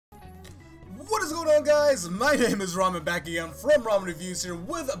What is going on, guys? My name is Ramen, back again from Ramen Reviews here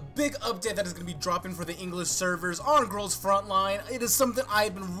with a big update that is going to be dropping for the English servers on Girls Frontline. It is something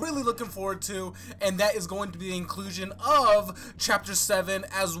I've been really looking forward to, and that is going to be the inclusion of Chapter 7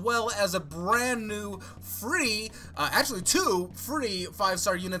 as well as a brand new free, actually two free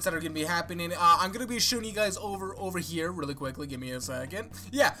 5-star units that are going to be happening. I'm going to be showing you guys over here really quickly. Give me a second.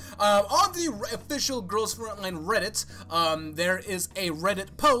 Yeah, on the official Girls Frontline Reddit, there is a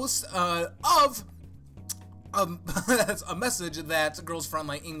Reddit post of a message that Girls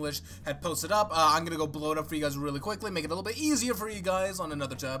Frontline English had posted up. I'm gonna go blow it up for you guys really quickly, make it a little bit easier for you guys on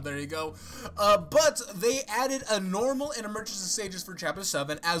another tab. There you go. But they added a normal and emergency stages for Chapter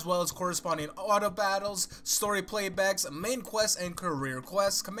 7, as well as corresponding auto battles, story playbacks, main quests, and career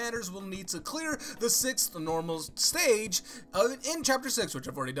quests. Commanders will need to clear the 6th normal stage in Chapter 6, which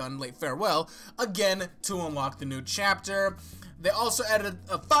I've already done, late farewell, again to unlock the new chapter. They also added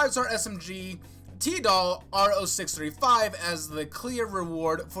a 5-star SMG T-Doll RO635 as the clear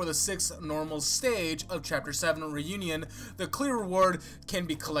reward for the 6th normal stage of Chapter 7 Reunion. The clear reward can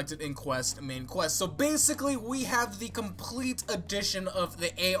be collected in main quest. So basically, we have the complete edition of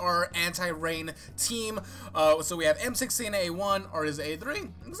the AR anti-rain team. So we have M16A1, or is it A3?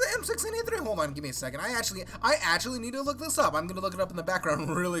 Is it M16A3? Hold on, give me a second. I actually need to look this up. I'm gonna look it up in the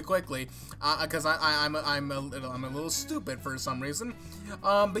background really quickly because I'm a little stupid for some reason.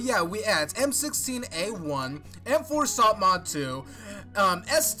 But yeah, it's M16A1, M4 Salt Mod 2,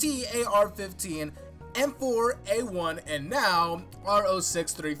 STAR15, M4A1, and now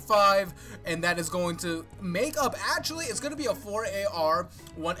RO635, and that is going to make up, actually, it's going to be a 4AR,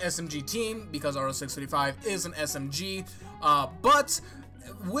 1 SMG team, because RO635 is an SMG, but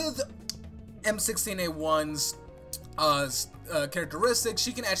with M16A1's characteristics,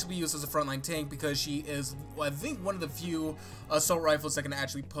 she can actually be used as a frontline tank because she is, I think, one of the few assault rifles that can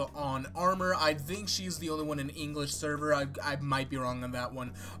actually put on armor. I think she's the only one in English server. I might be wrong on that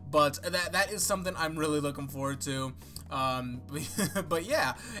one, but that is something I'm really looking forward to. But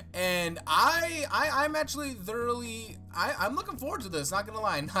yeah, and I'm actually thoroughly, I'm looking forward to this, not gonna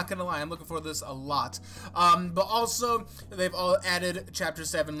lie, I'm looking for this a lot. But also, they've all added Chapter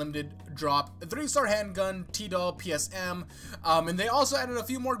 7 limited drop, 3-star handgun, T-Doll, PSM, and they also added a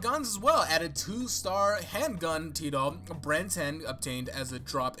few more guns as well. Added 2-star handgun T-Doll, Brand 10, obtained as a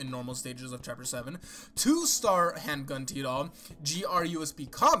drop in normal stages of Chapter 7, 2-star handgun T-Doll, GR USB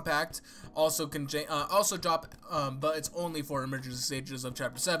compact, also drop, but it's only for emergency stages of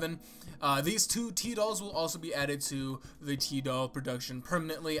Chapter 7. These 2 T-Dolls will also be added to the T-Doll production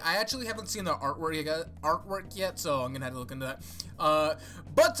permanently. I actually haven't seen the artwork yet, so I'm gonna have to look into that.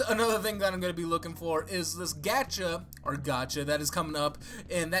 But another thing that I'm gonna be looking for is this gacha that is coming up,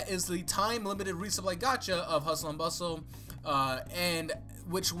 and that is the time-limited resupply gacha of Hustle and Bustle, and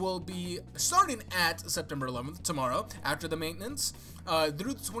which will be starting at September 11th, tomorrow, after the maintenance,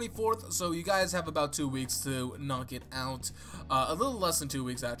 through the 24th, so you guys have about 2 weeks to knock it out, a little less than 2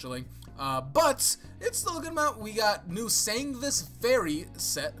 weeks actually, but it's still a good amount. We got new Sang This Fairy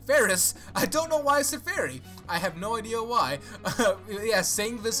set, Ferris, I don't know why I said fairy, I have no idea why. Yeah,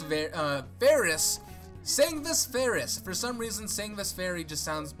 Sang This Ferris, Sang This Ferris, for some reason Sang This Fairy just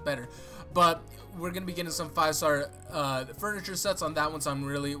sounds better, but we're going to be getting some 5-star furniture sets on that one, so I'm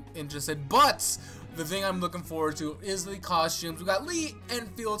really interested. But the thing I'm looking forward to is the costumes. We got Lee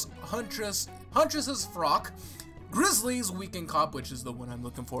Enfield's Huntress's frock, Grizzly's weekend cop, which is the one I'm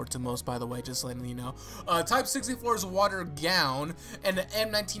looking forward to most, by the way, just letting you know. Type 64's water gown, and the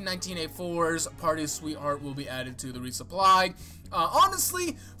M1919A4's party sweetheart will be added to the resupply.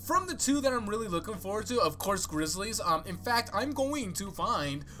 Honestly, from the 2 that I'm really looking forward to, of course, Grizzly's. In fact, I'm going to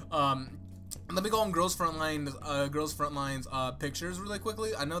find, let me go on Girls Frontline's pictures really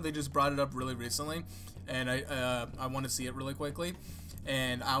quickly. I know they just brought it up really recently, and I want to see it really quickly.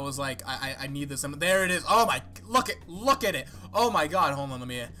 And I was like, I need this. And there it is. Oh my! Look at it! Oh my God! Hold on, let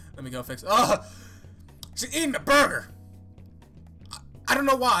me go fix it. Oh, she's eating a burger. I don't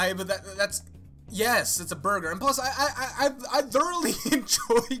know why, but that's. Yes, it's a burger, and plus I thoroughly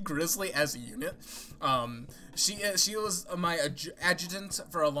enjoy Grizzly as a unit. She was my adjutant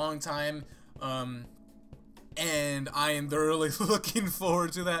for a long time, and I am thoroughly looking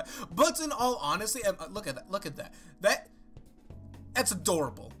forward to that. But in all honesty, look at that, that's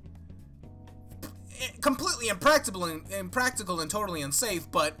adorable. Completely impractical and totally unsafe,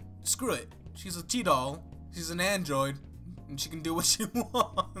 but screw it. She's a T-Doll. She's an android. And she can do what she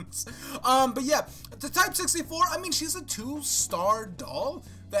wants. But yeah, the Type 64, I mean, she's a 2-star doll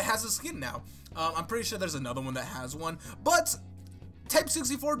that has a skin now. I'm pretty sure there's another one that has one, but Type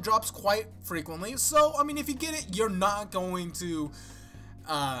 64 drops quite frequently, so, I mean, if you get it, you're not going to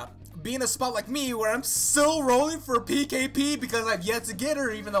be in a spot like me where I'm still rolling for PKP because I've yet to get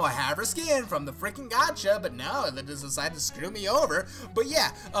her, even though I have her skin from the freaking gacha, but now they just decided to screw me over. But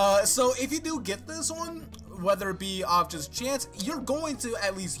yeah, so if you do get this one, whether it be off just chance, you're going to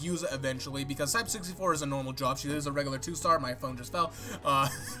at least use it eventually, because Type 64 is a normal drop. She is a regular 2-star. My phone just fell.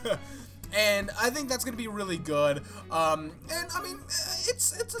 And I think that's going to be really good. And I mean,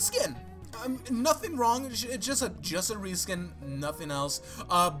 it's a skin. Nothing wrong. It's just a reskin, nothing else.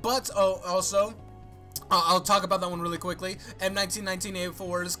 But also, I'll talk about that one really quickly.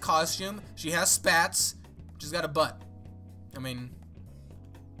 M1919A4's costume. She has spats. She's got a butt. I mean,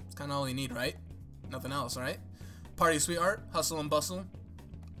 it's kind of all you need, right? Nothing else, right? Party sweetheart, hustle and bustle.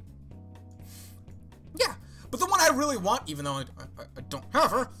 Yeah, but the one I really want, even though I don't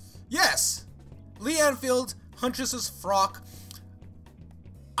have her, yes, Lee Anfield, Huntress's Frock.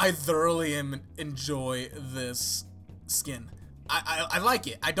 I thoroughly enjoy this skin. I like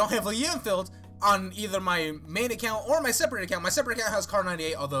it. I don't have Lee Anfield on either my main account or my separate account. My separate account has Car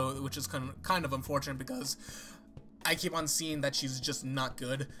 98, although, which is kind of unfortunate because I keep on seeing that she's just not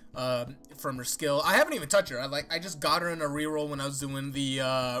good from her skill. I haven't even touched her. I just got her in a reroll when I was doing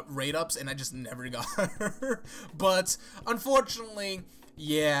the raid ups, and I just never got her. But unfortunately,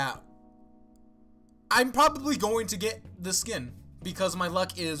 yeah, I'm probably going to get the skin because my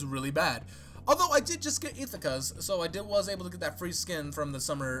luck is really bad. Although I did just get Ithaca's, so I was able to get that free skin from the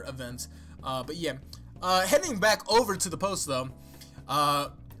summer event. But yeah, heading back over to the post though,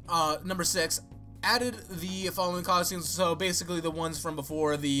 number 6. Added the following costumes, so basically the ones from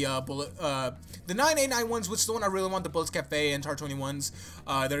before the the 989 ones, which is the one I really want, the Bullets Cafe and Tar 21s.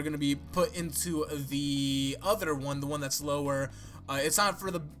 They're gonna be put into the other one, the one that's lower. It's not for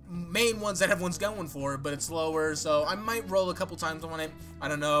the main ones that everyone's going for, but it's lower, so I might roll a couple times on it. I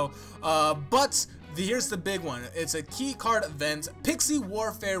don't know. But here's the big one. It's a key card event. Pixie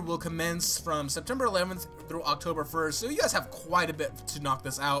Warfare will commence from September 11th through October 1st, so you guys have quite a bit to knock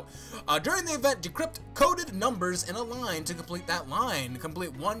this out. During the event, decrypt coded numbers in a line to complete that line.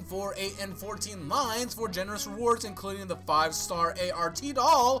 Complete 1, 4, 8, and 14 lines for generous rewards, including the 5-star ART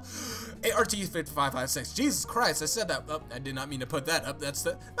doll. ART 5556. Jesus Christ, I said that. Oh, I did not mean to put that up. That's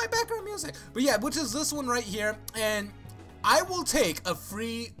my background music. But yeah, which is this one right here, and I will take a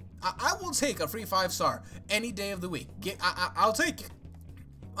free 5-star any day of the week. I'll take it.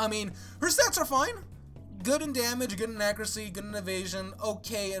 I mean, her stats are fine. Good in damage, good in accuracy, good in evasion,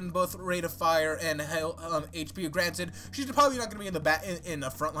 okay in both rate of fire and HP. Granted, she's probably not going to be in the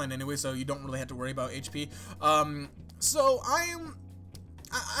front line anyway, so you don't really have to worry about HP. So I'm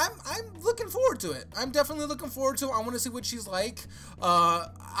looking forward to it. I'm definitely looking forward to it. I want to see what she's like.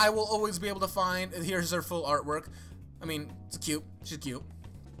 I will always be able to find. Here's her full artwork. I mean, it's cute. She's cute.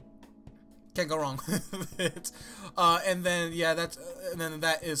 Can't go wrong with it. And then yeah,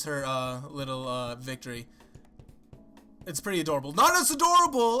 that is her little victory. It's pretty adorable. Not as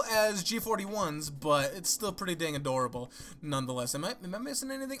adorable as G41's, but it's still pretty dang adorable nonetheless. Am I missing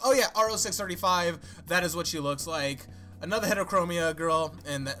anything? Oh yeah, RO635. That is what she looks like. Another heterochromia girl,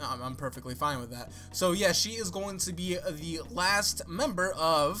 and I'm perfectly fine with that. So yeah, she is going to be the last member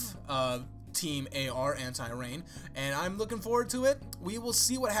of Team AR Anti-Rain, and I'm looking forward to it. We will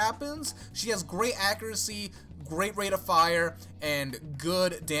see what happens. She has great accuracy, great rate of fire, and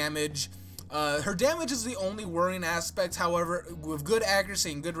good damage. Her damage is the only worrying aspect. However, with good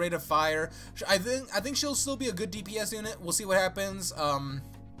accuracy and good rate of fire, I think she'll still be a good DPS unit. We'll see what happens. And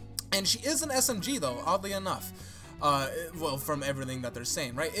she is an SMG though, oddly enough. Well, from everything that they're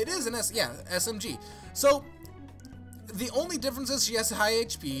saying, right? It is an SMG. So the only difference is she has high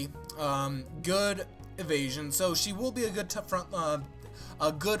HP, good evasion, so she will be a good front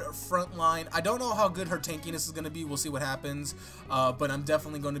line. I don't know how good her tankiness is gonna be. We'll see what happens. But I'm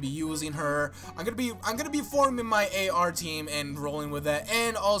definitely going to be using her. I'm gonna be forming my AR team and rolling with that.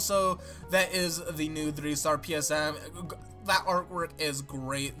 And also, that is the new 3-star PSM. That artwork is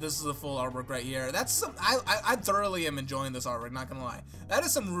great. This is a full artwork right here. That's some. I thoroughly am enjoying this artwork. Not gonna lie. That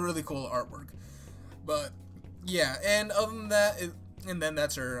is some really cool artwork. But yeah, and other than that, and then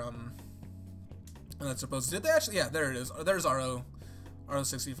that's her. That's supposed to. Did they actually? Yeah, there it is. There's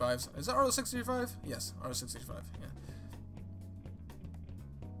RO65s. Is that RO65? Yes, RO65. Yeah.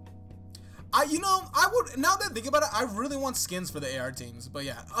 I would, now that I think about it, I really want skins for the AR teams, but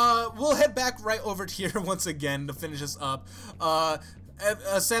yeah. We'll head back right over here once again to finish this up. A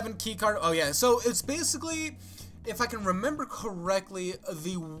 7 key card, oh yeah, so it's basically, if I can remember correctly,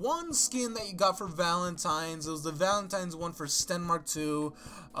 the one skin that you got for Valentine's, it was the Valentine's one for Stenmark 2,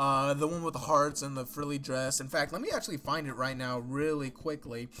 the one with the hearts and the frilly dress. In fact, let me actually find it right now really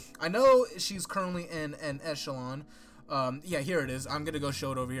quickly. I know she's currently in an echelon. Yeah, here it is. I'm gonna go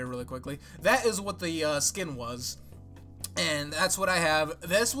show it over here really quickly. That is what the skin was, and that's what I have.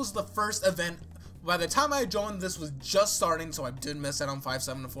 This was the first event. By the time I joined, this was just starting, so I did miss out on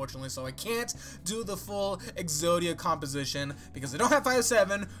 5.7, unfortunately, so I can't do the full Exodia composition, because I don't have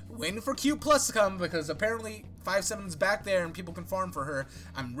 5.7, waiting for Q Plus to come, because apparently 5.7 is back there, and people can farm for her.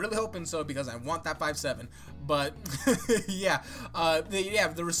 I'm really hoping so, because I want that 5.7, but, yeah,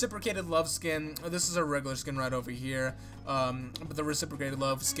 the reciprocated love skin, this is a regular skin right over here, but the reciprocated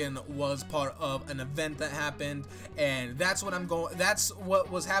love skin was part of an event that happened, and that's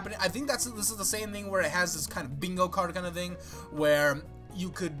what was happening. I think this is the same thing where it has this kind of bingo card kind of thing, where you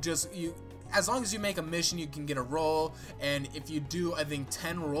could as long as you make a mission, you can get a roll, and if you do, I think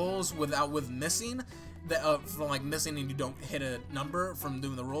 10 rolls with missing, from like missing and you don't hit a number from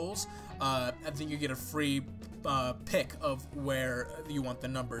doing the rolls, I think you get a free pick of where you want the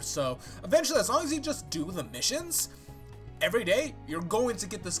number. So eventually, as long as you just do the missions every day, you're going to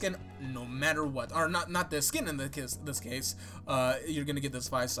get the skin no matter what. Or not the skin in this case. You're gonna get this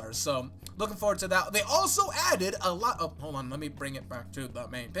 5 stars. So looking forward to that. They also added a lot. Oh, hold on, let me bring it back to the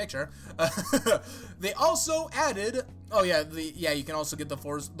main picture. They also added. Oh yeah, you can also get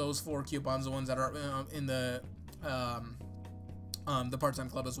those 4 coupons, the ones that are in the part-time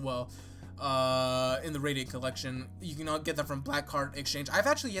club as well. In the Radiant collection, you can get that from Black Card Exchange. I've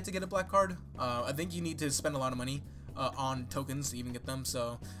actually yet to get a Black Card. I think you need to spend a lot of money on tokens to even get them,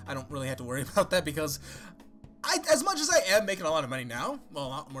 so I don't really have to worry about that, because as much as I am making a lot of money now, well, a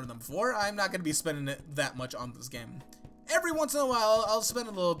lot more than before, I'm not going to be spending it that much on this game. Every once in a while, I'll spend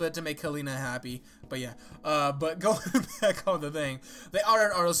a little bit to make Helena happy, but yeah. But going back on the thing, they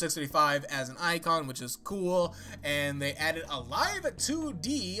added RO635 as an icon, which is cool, and they added a live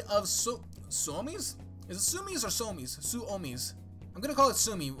 2D of Suomis? Is it Sumis or Somis? Suomis. I'm gonna call it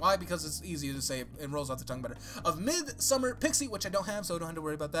Sumi. Why? Because it's easier to say. It rolls off the tongue better. Of Midsummer Pixie, which I don't have, so I don't have to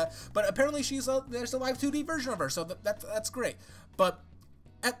worry about that. But apparently there's a live 2D version of her, so that's great. But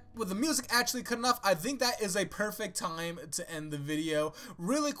with the music actually cut off, I think that is a perfect time to end the video.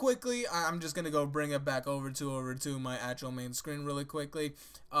 Really quickly, I'm just gonna go bring it back over to my actual main screen really quickly.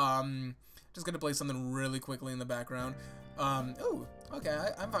 Just gonna play something really quickly in the background. Oh, okay,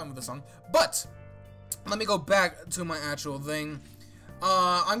 I'm fine with the song. But let me go back to my actual thing.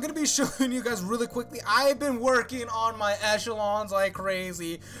 I'm gonna be showing you guys really quickly. I've been working on my echelons like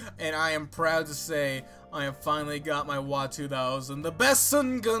crazy, and I am proud to say I have finally got my WA 2000, the best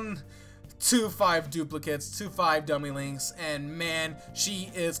Sun Gun 2.5 duplicates, 2.5 dummy links, and man, she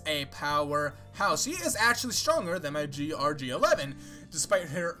is a powerhouse. She is actually stronger than my GRG11, despite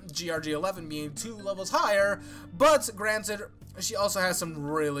her GRG11 being 2 levels higher, but granted, she also has some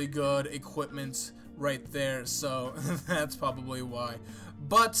really good equipment right there, so that's probably why.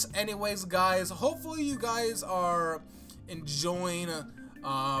 But anyways, guys, hopefully you guys are enjoying,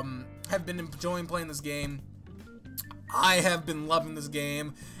 have been enjoying playing this game. I have been loving this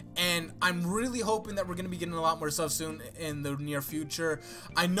game, and I'm really hoping that we're going to be getting a lot more stuff soon in the near future.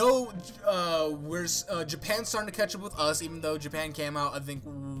 I know Japan's starting to catch up with us, even though Japan came out, I think,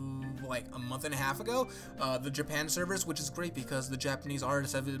 like a month and a half ago, the Japan servers, which is great because the Japanese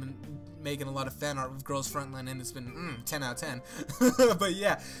artists have been making a lot of fan art with Girls Frontline, and it's been 10 out of 10. But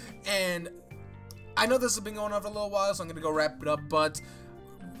yeah, and I know this has been going on for a little while, so I'm gonna go wrap it up, but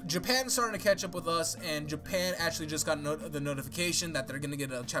Japan's starting to catch up with us, and Japan actually just got the notification that they're gonna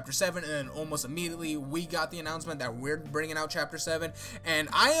get a Chapter 7, and then almost immediately we got the announcement that we're bringing out Chapter 7, and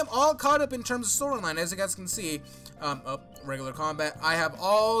I am all caught up in terms of storyline. As you guys can see, regular combat, I have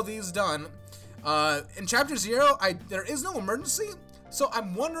all these done. In Chapter 0, there is no emergency, so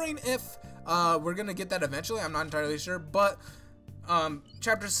I'm wondering if we're gonna get that eventually. I'm not entirely sure, but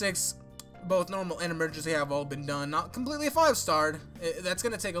Chapter 6, both normal and emergency have all been done. Not completely 5-starred. That's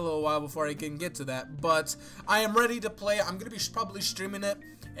gonna take a little while before I can get to that, but I am ready to play. I'm gonna be probably streaming it,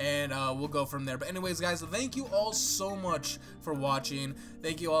 and we'll go from there. But anyways, guys, thank you all so much for watching.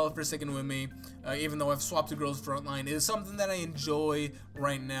 Thank you all for sticking with me, even though I've swapped to Girls Frontline. It is something that I enjoy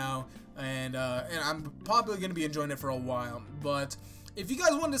right now, and I'm probably gonna be enjoying it for a while. But if you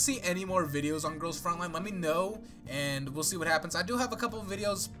guys want to see any more videos on Girls Frontline, let me know, and we'll see what happens. I do have a couple of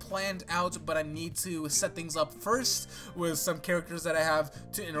videos planned out, but I need to set things up first with some characters that I have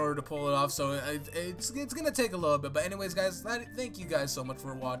in order to pull it off, so it's gonna take a little bit. But anyways, guys, thank you guys so much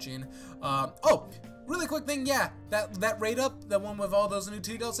for watching. Oh, really quick thing, yeah, that raid up, the one with all those new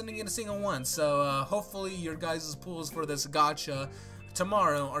Tito's, I didn't get a single one, so hopefully your guys' pools for this gacha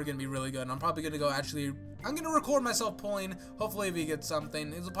tomorrow are gonna be really good. And I'm probably gonna go I'm gonna record myself pulling. Hopefully we get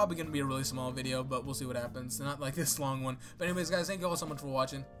something. It's probably gonna be a really small video, but we'll see what happens. Not like this long one. But anyways, guys, thank you all so much for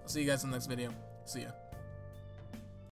watching. I'll see you guys in the next video. See ya.